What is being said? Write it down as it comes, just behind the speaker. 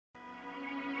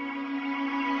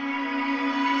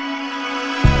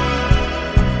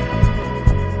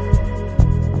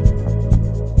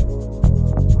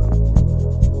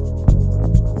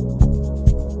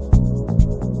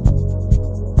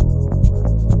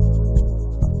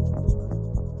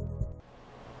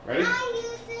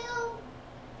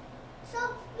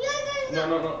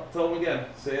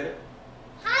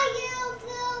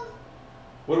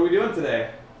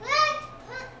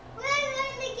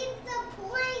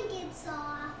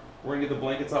We're gonna get the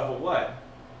blankets off of what?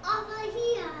 Off of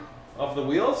here. Off the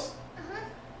wheels? Uh-huh.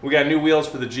 We got new wheels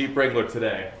for the Jeep Wrangler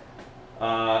today.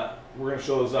 We're gonna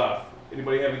show those off.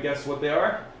 Anybody have any guesses what they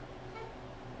are?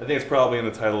 I think it's probably in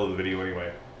the title of the video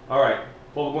anyway. All right,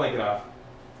 pull the blanket off.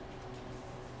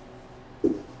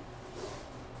 You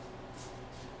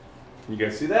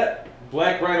guys see that?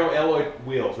 Black Rhino alloy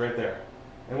wheels right there.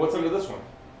 And what's under this one?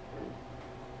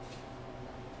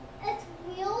 It's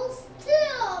wheels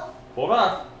too. Pull it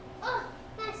off. Oh,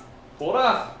 that's. Pull it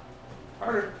off.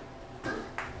 Harder.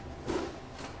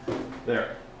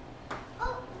 There.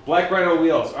 Oh. Black Rhino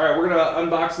wheels. All right, we're gonna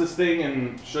unbox this thing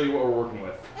and show you what we're working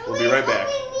with. We'll be right back.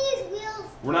 These wheels.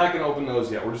 We're not gonna open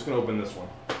those yet. We're just gonna open this one.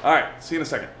 All right, see you in a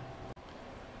second.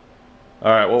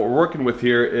 All right, what we're working with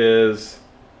here is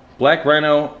Black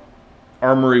Rhino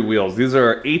Armory wheels. These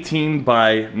are 18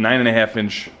 by 9.5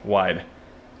 inch wide.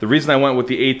 The reason I went with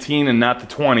the 18 and not the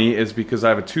 20 is because I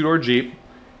have a two-door Jeep,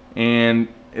 and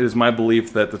it is my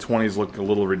belief that the 20s look a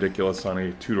little ridiculous on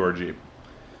a two-door Jeep.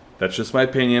 That's just my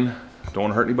opinion. Don't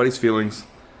want to hurt anybody's feelings,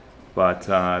 but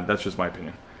that's just my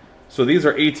opinion. So these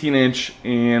are 18 inch,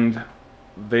 and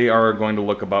they are going to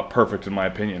look about perfect in my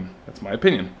opinion. That's my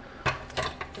opinion.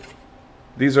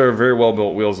 These are very well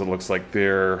built wheels. It looks like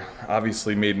they're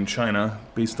obviously made in China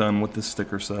based on what this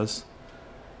sticker says,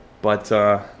 but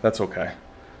that's okay.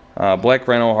 Black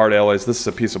Rhino hard alloys. This is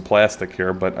a piece of plastic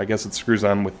here, but I guess it screws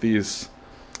on with these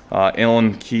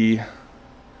Allen key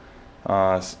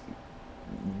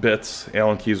bits.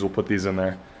 Allen keys will put these in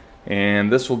there,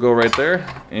 and this will go right there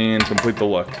and complete the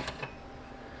look.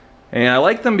 And I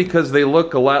like them because they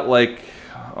look a lot like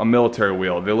a military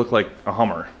wheel. They look like a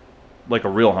Hummer, like a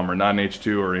real Hummer, not an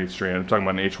H2 or an H3. I'm talking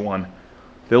about an H1.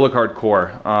 They look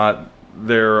hardcore.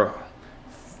 They're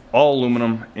all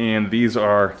aluminum, and these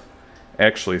are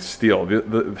actually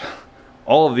steel.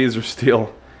 All of these are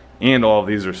steel, and all of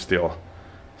these are steel.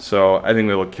 So I think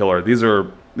they look killer. These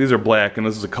are black, and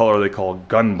this is a color they call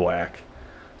gun black.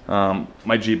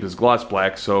 My Jeep is gloss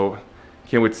black, so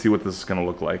can't wait to see what this is going to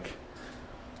look like.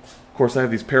 Of course, I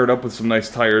have these paired up with some nice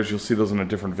tires. You'll see those in a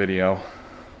different video.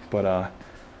 But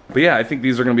yeah, I think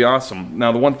these are going to be awesome.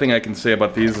 Now, the one thing I can say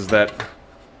about these is that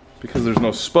because there's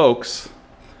no spokes,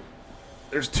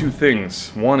 there's two things.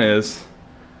 One is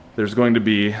there's going to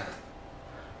be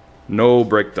no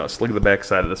brake dust. Look at the back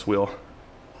side of this wheel.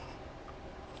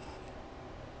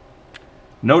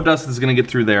 No dust is going to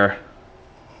get through there.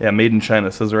 Yeah, made in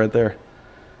China, says it right there.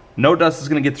 No dust is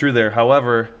going to get through there.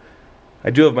 However, I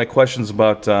do have my questions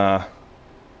about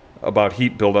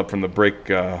heat buildup from the brake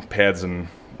pads and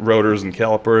rotors and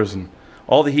calipers and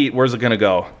all the heat. Where's it going to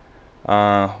go?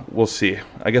 We'll see.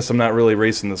 I guess I'm not really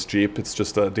racing this Jeep. It's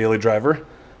just a daily driver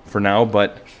for now,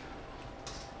 but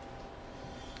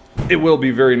it will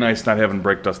be very nice not having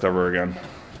brake dust ever again.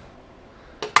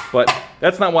 But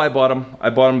that's not why I bought them. I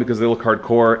bought them because they look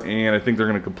hardcore, and I think they're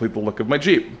going to complete the look of my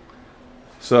Jeep.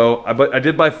 So I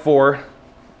did buy 4.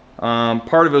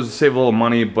 Part of it was to save a little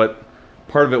money, but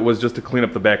part of it was just to clean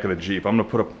up the back of the Jeep. I'm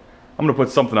gonna put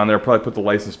something on there. Probably put the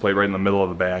license plate right in the middle of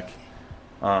the back.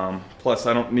 Plus,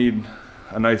 I don't need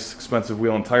a nice expensive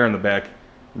wheel and tire in the back,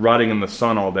 rotting in the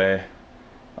sun all day.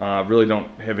 Really don't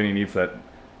have any need for that.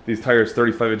 These tires,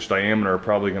 35-inch diameter, are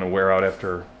probably going to wear out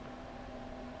after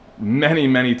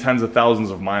many tens of thousands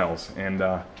of miles, and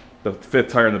the 5th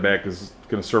tire in the back is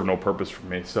going to serve no purpose for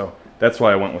me. So that's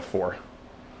why I went with 4.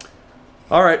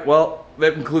 All right, well,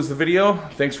 that concludes the video.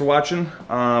 Thanks for watching.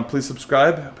 Please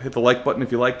subscribe, hit the like button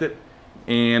if you liked it,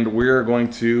 and we're going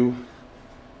to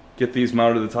get these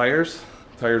mounted to the tires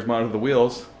mounted to the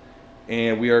wheels,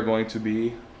 and we are going to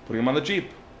be putting them on the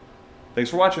Jeep. Thanks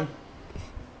for watching.